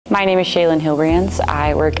My name is Shaelyn Hilbrands.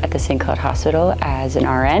 I work at the St. Cloud Hospital as an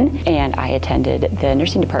RN, and I attended the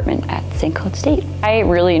nursing department at St. Cloud State. I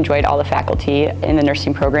really enjoyed all the faculty in the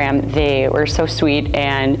nursing program. They were so sweet,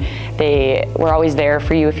 and they were always there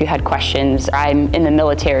for you if you had questions. I'm in the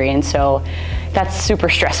military, and so that's super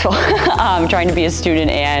stressful, trying to be a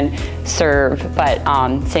student and serve, but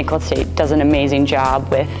St. Cloud State does an amazing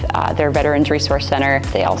job with their Veterans Resource Center.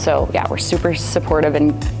 They also, were super supportive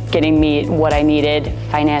in getting me what I needed,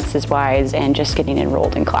 finances-wise, and just getting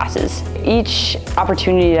enrolled in classes. Each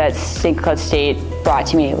opportunity that St. Cloud State brought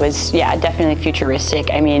to me was, definitely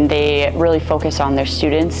futuristic. I mean, they really focus on their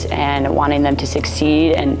students and wanting them to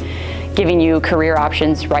succeed and giving you career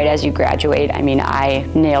options right as you graduate. I mean, I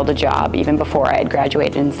nailed a job even before I had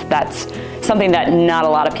graduated, and that's something that not a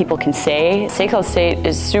lot of people can say. St. Cloud State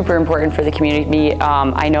is super important for the community.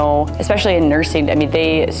 I know, especially in nursing, I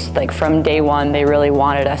mean, from day one, they really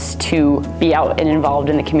wanted us to be out and involved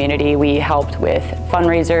in the community. We helped with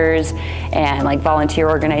fundraisers and volunteer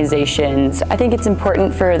organizations. I think it's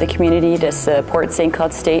important for the community to support St.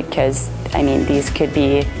 Cloud State because, I mean, these could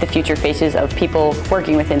be the future faces of people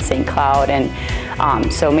working within St. Cloud, and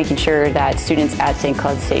so making sure that students at St.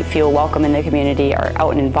 Cloud State feel welcome in the community, are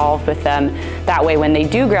out and involved with them. That way, when they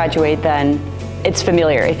do graduate, then it's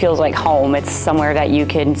familiar. It feels like home. It's somewhere that you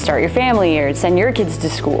can start your family or send your kids to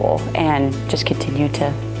school and just continue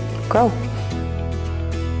to grow.